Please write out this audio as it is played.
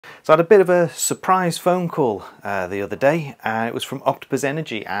So I had a bit of a surprise phone call the other day. It was from Octopus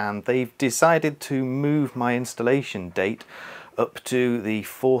Energy, and they've decided to move my installation date up to the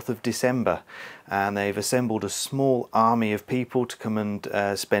 4th of December, and they've assembled a small army of people to come and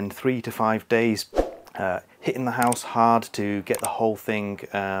spend 3 to 5 days hitting the house hard to get the whole thing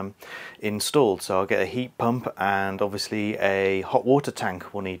installed. So I'll get a heat pump, and obviously a hot water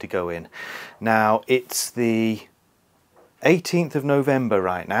tank will need to go in. Now it's the 18th of November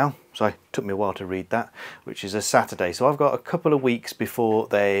right now, so it took me a while to read that, which is a Saturday. So I've got a couple of weeks before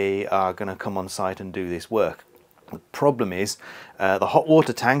they are going to come on site and do this work. The problem is the hot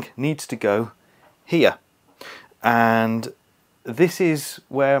water tank needs to go here, and this is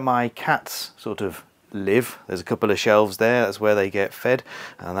where my cats sort of live. There's a couple of shelves there, that's where they get fed,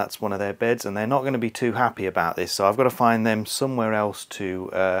 and that's one of their beds, and they're not going to be too happy about this, so I've got to find them somewhere else to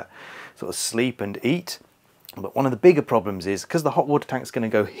sort of sleep and eat. But one of the bigger problems is, because the hot water tank is going to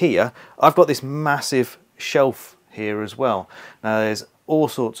go here, I've got this massive shelf here as well. Now there's all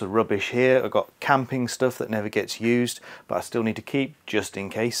sorts of rubbish here. I've got camping stuff that never gets used, but I still need to keep just in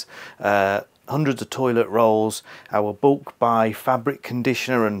case. Hundreds of toilet rolls, our bulk buy fabric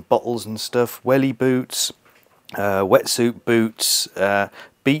conditioner and bottles and stuff, welly boots, wetsuit boots,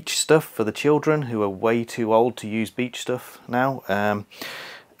 beach stuff for the children who are way too old to use beach stuff now,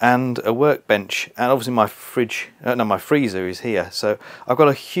 and a workbench, and obviously my fridge, no, my freezer is here. So I've got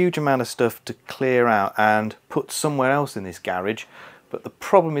a huge amount of stuff to clear out and put somewhere else in this garage. But the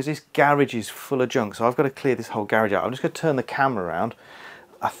problem is this garage is full of junk, so I've got to clear this whole garage out. I'm just going to turn the camera around.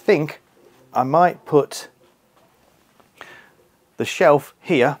 I think I might put the shelf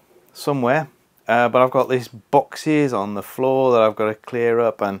here somewhere, but I've got these boxes on the floor that I've got to clear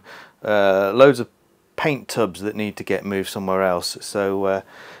up, and loads of paint tubs that need to get moved somewhere else. So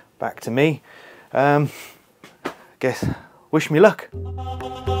back to me. Guess wish me luck.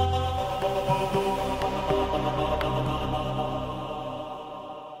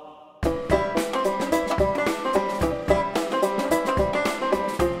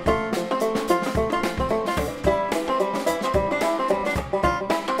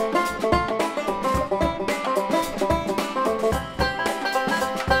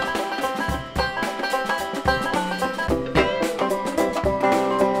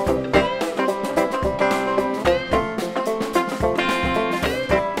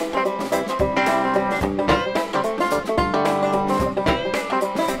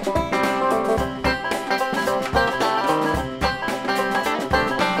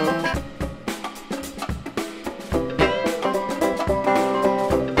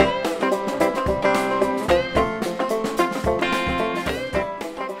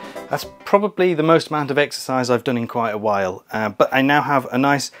 That's probably the most amount of exercise I've done in quite a while, but I now have a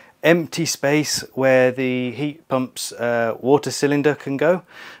nice empty space where the heat pump's water cylinder can go.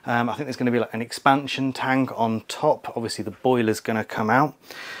 I think there's going to be like an expansion tank on top. Obviously the boiler's going to come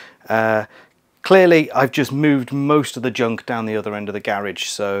out. Clearly I've just moved most of the junk down the other end of the garage,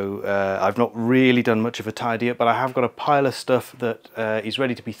 so I've not really done much of a tidy up, but I have got a pile of stuff that is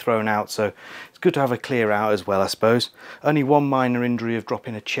ready to be thrown out, so it's good to have a clear out as well, I suppose. Only one minor injury of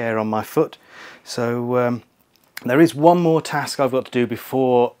dropping a chair on my foot, so there is one more task I've got to do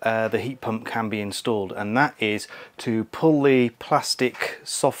before the heat pump can be installed, and that is to pull the plastic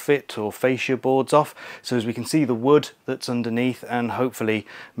soffit or fascia boards off, so as we can see the wood that's underneath, and hopefully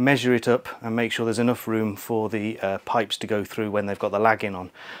measure it up and make sure there's enough room for the pipes to go through when they've got the lagging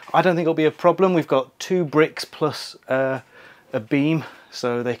on. I don't think it'll be a problem. We've got 2 bricks plus a beam,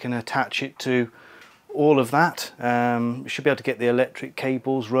 so they can attach it to all of that. Should be able to get the electric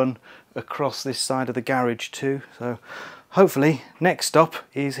cables run across this side of the garage too, so hopefully next stop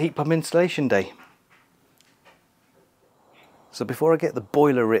is heat pump installation day. So before I get the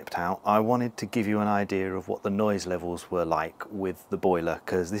boiler ripped out, I wanted to give you an idea of what the noise levels were like with the boiler,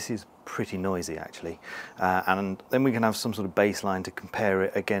 because this is pretty noisy actually, and then we can have some sort of baseline to compare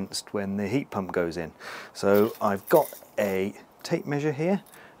it against when the heat pump goes in. So I've got a tape measure here,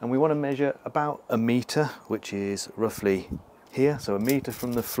 and we want to measure about a meter, which is roughly here. So a meter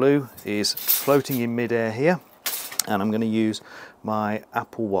from the flue is floating in midair here, and I'm going to use my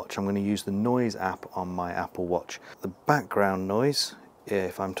Apple Watch. I'm going to use the noise app on my Apple Watch. The background noise,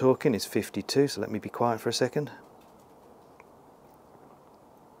 if I'm talking, is 52, so let me be quiet for a second.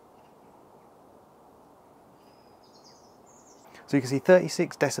 So you can see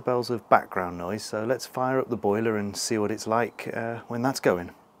 36 decibels of background noise, so let's fire up the boiler and see what it's like when that's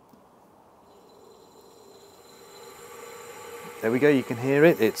going. There we go, you can hear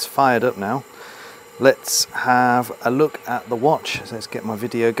it, it's fired up now. Let's have a look at the watch. So let's get my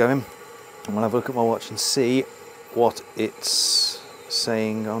video going, and we'll have a look at my watch and see what it's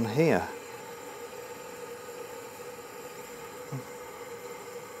saying on here?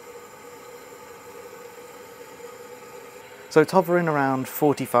 So it's hovering around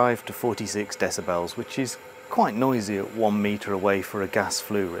 45 to 46 decibels, which is quite noisy at 1 metre away for a gas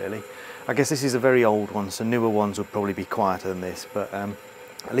flue really. I guess this is a very old one, so newer ones would probably be quieter than this, but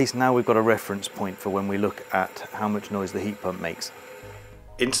at least now we've got a reference point for when we look at how much noise the heat pump makes.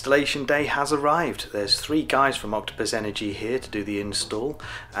 Installation day has arrived. There's 3 guys from Octopus Energy here to do the install,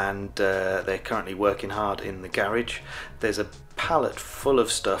 and they're currently working hard in the garage. There's a pallet full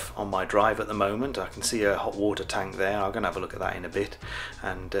of stuff on my drive at the moment. I can see a hot water tank there. I'm going to have a look at that in a bit,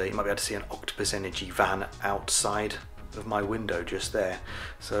 and you might be able to see an Octopus Energy van outside of my window just there.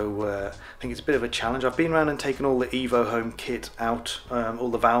 So I think it's a bit of a challenge. I've been around and taken all the Evo Home kit out, all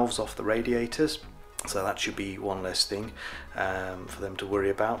the valves off the radiators. So that should be one less thing for them to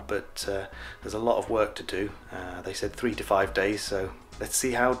worry about, but there's a lot of work to do. They said 3 to 5 days, so let's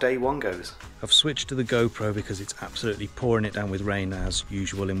see how day 1 goes. I've switched to the GoPro because it's absolutely pouring it down with rain as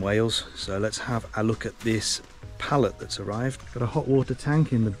usual in Wales. So let's have a look at this pallet that's arrived. Got a hot water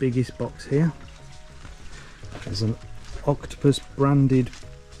tank in the biggest box here. There's an Octopus branded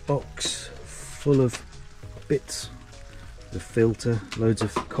box full of bits. The filter, loads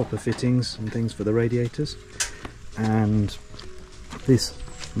of copper fittings and things for the radiators, and this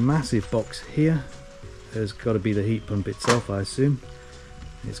massive box here has got to be the heat pump itself, I assume.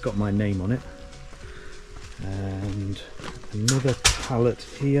 It's got my name on it, and another pallet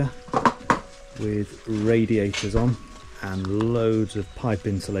here with radiators on and loads of pipe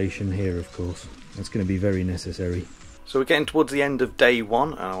insulation here, of course. That's going to be very necessary. So we're getting towards the end of day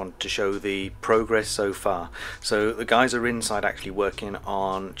 1, and I want to show the progress so far. So the guys are inside actually working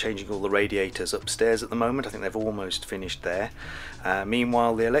on changing all the radiators upstairs at the moment. I think they've almost finished there.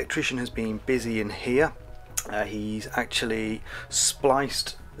 Meanwhile, the electrician has been busy in here. He's actually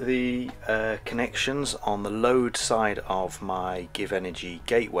spliced the connections on the load side of my Give Energy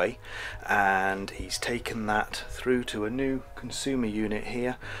gateway, and he's taken that through to a new consumer unit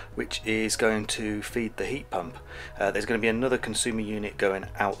here, which is going to feed the heat pump. There's going to be another consumer unit going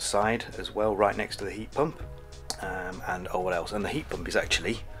outside as well, right next to the heat pump, and oh, what else? And the heat pump is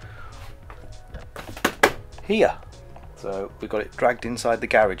actually here. So we've got it dragged inside the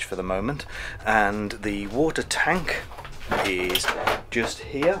garage for the moment, and the water tank is just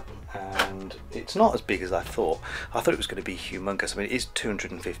here, and it's not as big as I thought. I thought it was going to be humongous. I mean, it is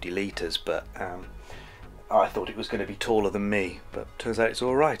 250 litres, but I thought it was going to be taller than me, but turns out it's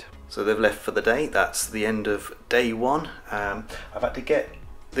all right. So they've left for the day. That's the end of day 1. I've had to get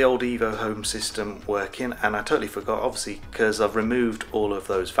the old Evo Home system working, and I totally forgot, obviously, because I've removed all of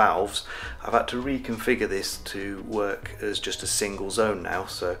those valves. I've had to reconfigure this to work as just a single zone now,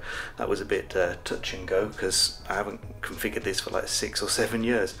 so that was a bit touch and go because I haven't configured this for like 6 or 7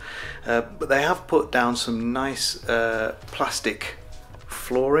 years. But they have put down some nice plastic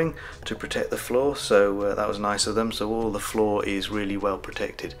flooring to protect the floor, so that was nice of them. So all the floor is really well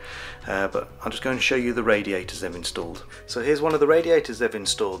protected, but I'm just going to show you the radiators they've installed. So here's one of the radiators they've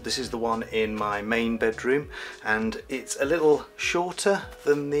installed. This is the one in my main bedroom, and it's a little shorter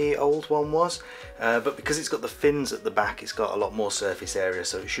than the old one was, but because it's got the fins at the back, it's got a lot more surface area,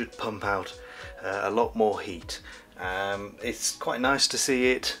 so it should pump out a lot more heat. It's quite nice to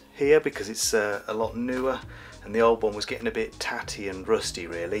see it here because it's a lot newer, and the old one was getting a bit tatty and rusty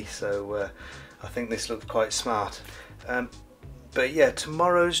really, so I think this looks quite smart. But yeah,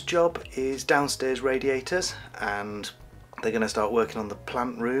 tomorrow's job is downstairs radiators, and they're going to start working on the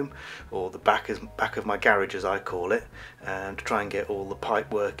plant room, or the back of my garage as I call it, to try and get all the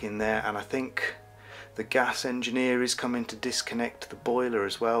pipe work in there. And I think the gas engineer is coming to disconnect the boiler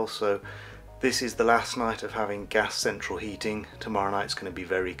as well, so this is the last night of having gas central heating. Tomorrow night's going to be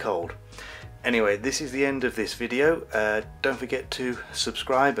very cold. Anyway, this is the end of this video. Don't forget to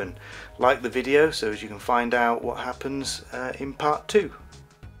subscribe and like the video so as you can find out what happens in part 2.